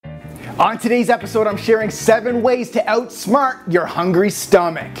On today's episode, I'm sharing 7 ways to outsmart your hungry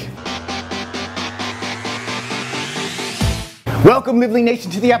stomach. Welcome, Live Lean Nation,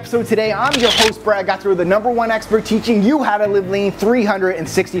 to the episode today. I'm your host, Brad Gouthro, the #1 expert teaching you how to live lean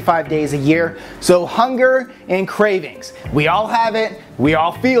 365 days a year. So hunger and cravings, we all have it, we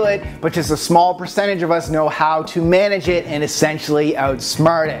all feel it, but just a small percentage of us know how to manage it and essentially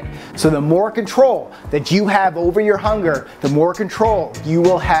outsmart it. So the more control that you have over your hunger, the more control you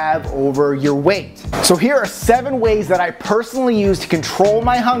will have over your weight. So here are 7 ways that I personally use to control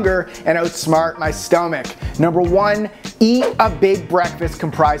my hunger and outsmart my stomach. Number 1, eat a big breakfast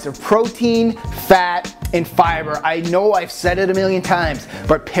comprised of protein, fat, and fiber. I know I've said it a million times,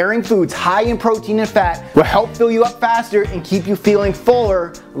 but pairing foods high in protein and fat will help fill you up faster and keep you feeling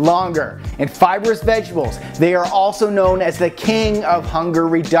fuller longer. And fibrous vegetables, they are also known as the king of hunger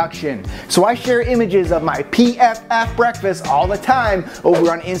reduction. So I share images of my PFF breakfast all the time over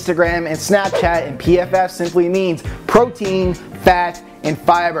on Instagram and Snapchat, and PFF simply means protein, fat, and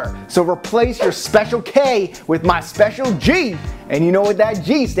fiber. So replace your special K with my special G, and you know what that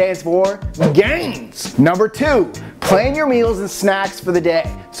G stands for? Gains. Number 2, plan your meals and snacks for the day.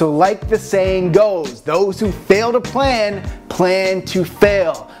 So like the saying goes, those who fail to plan to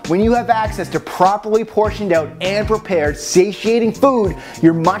fail. When you have access to properly portioned out and prepared satiating food,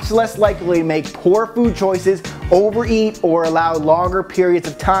 you're much less likely to make poor food choices, overeat, or allow longer periods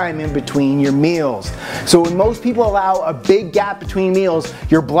of time in between your meals. So when most people allow a big gap between meals,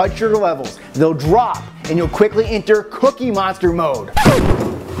 your blood sugar levels, they'll drop and you'll quickly enter Cookie Monster mode.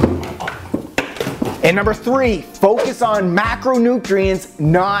 And number 3, focus on macronutrients,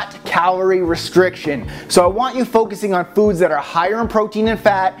 not calorie restriction. So I want you focusing on foods that are higher in protein and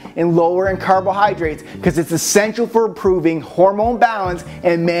fat and lower in carbohydrates, because it's essential for improving hormone balance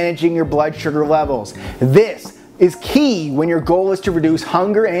and managing your blood sugar levels. This is key when your goal is to reduce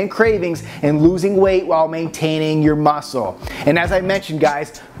hunger and cravings and losing weight while maintaining your muscle. And as I mentioned,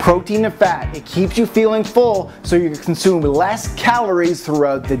 guys, protein and fat, it keeps you feeling full so you can consume less calories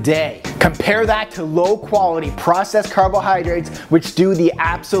throughout the day. Compare that to low quality processed carbohydrates, which do the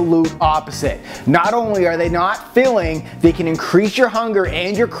absolute opposite. Not only are they not filling, they can increase your hunger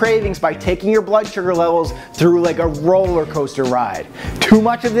and your cravings by taking your blood sugar levels through like a roller coaster ride. Too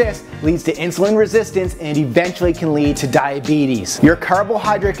much of this leads to insulin resistance and eventually can lead to diabetes. Your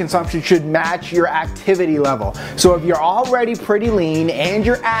carbohydrate consumption should match your activity level. So if you're already pretty lean and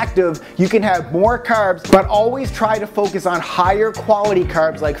you're active, you can have more carbs, but always try to focus on higher quality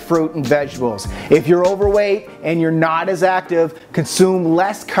carbs like fruit and vegetables. If you're overweight and you're not as active, consume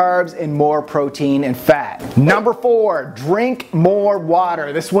less carbs and more protein and fat. Number 4, drink more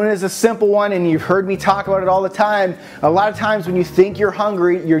water. This one is a simple one and you've heard me talk about it all the time. A lot of times when you think you're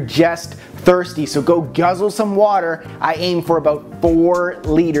hungry, you're just thirsty, so go guzzle some water. I aim for about 4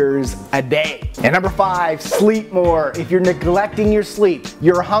 liters a day. And number 5, sleep more. If you're neglecting your sleep,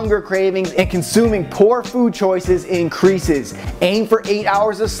 your hunger cravings and consuming poor food choices increases. Aim for 8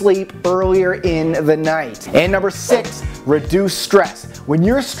 hours of sleep earlier in the night. And number 6, reduce stress. When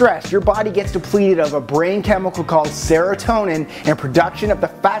you're stressed, your body gets depleted of a brain chemical called serotonin, and production of the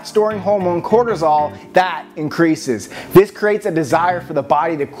fat-storing hormone cortisol, that increases. This creates a desire for the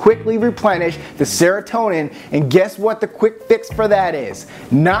body to quickly replenish the serotonin, and guess what the quick fix for that is?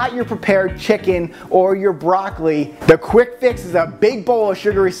 Not your prepared chicken or your broccoli. The quick fix is a big bowl of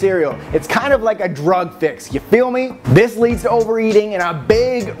sugary cereal. It's kind of like a drug fix, you feel me? This leads to overeating and a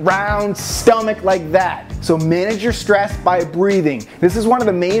big round stomach like that. So manage your stress by breathing. This is one of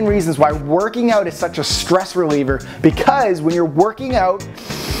the main reasons why working out is such a stress reliever, because when you're working out,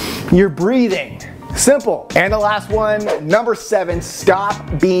 you're breathing. Simple. And the last one, number 7,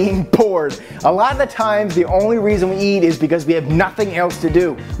 stop being bored. A lot of the times, the only reason we eat is because we have nothing else to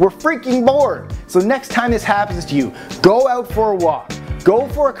do. We're freaking bored. So next time this happens to you, go out for a walk. Go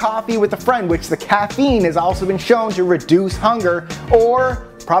for a coffee with a friend, which the caffeine has also been shown to reduce hunger, or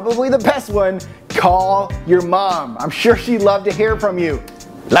probably the best one, call your mom. I'm sure she'd love to hear from you.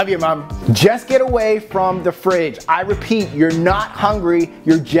 Love you, Mom. Just get away from the fridge. I repeat, you're not hungry,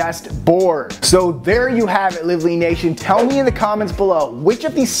 you're just bored. So there you have it, Live Lean Nation. Tell me in the comments below, which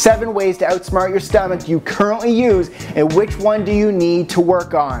of these 7 ways to outsmart your stomach do you currently use, and which one do you need to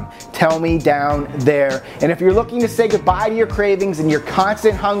work on? Tell me down there. And if you're looking to say goodbye to your cravings and your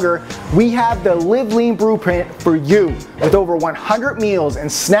constant hunger, we have the Live Lean Blueprint for you, with over 100 meals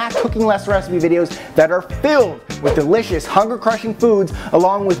and snack cooking less recipe videos that are filled with delicious hunger-crushing foods,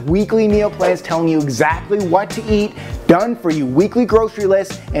 along with weekly meal plans telling you exactly what to eat, done for you weekly grocery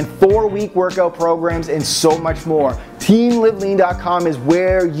lists, and 4-week workout programs, and so much more. TeamLiveLean.com is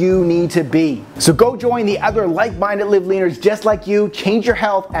where you need to be. So go join the other like-minded Live Leaners just like you. Change your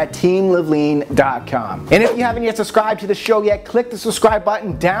health at TeamLiveLean.com. And if you haven't yet subscribed to the show yet, click the subscribe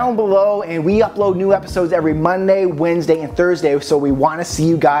button down below, and we upload new episodes every Monday, Wednesday, and Thursday, so we want to see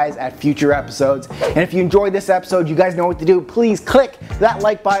you guys at future episodes. And if you enjoyed this episode, you guys know what to do. Please click that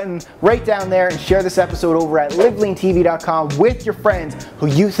like button right down there and share this episode over at LiveLeanTV.com with your friends who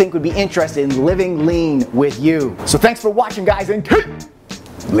you think would be interested in living lean with you. So thanks for watching, guys, and keep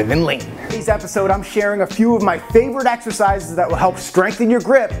living lean. In today's episode, I'm sharing a few of my favorite exercises that will help strengthen your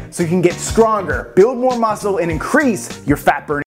grip so you can get stronger, build more muscle, and increase your fat burning.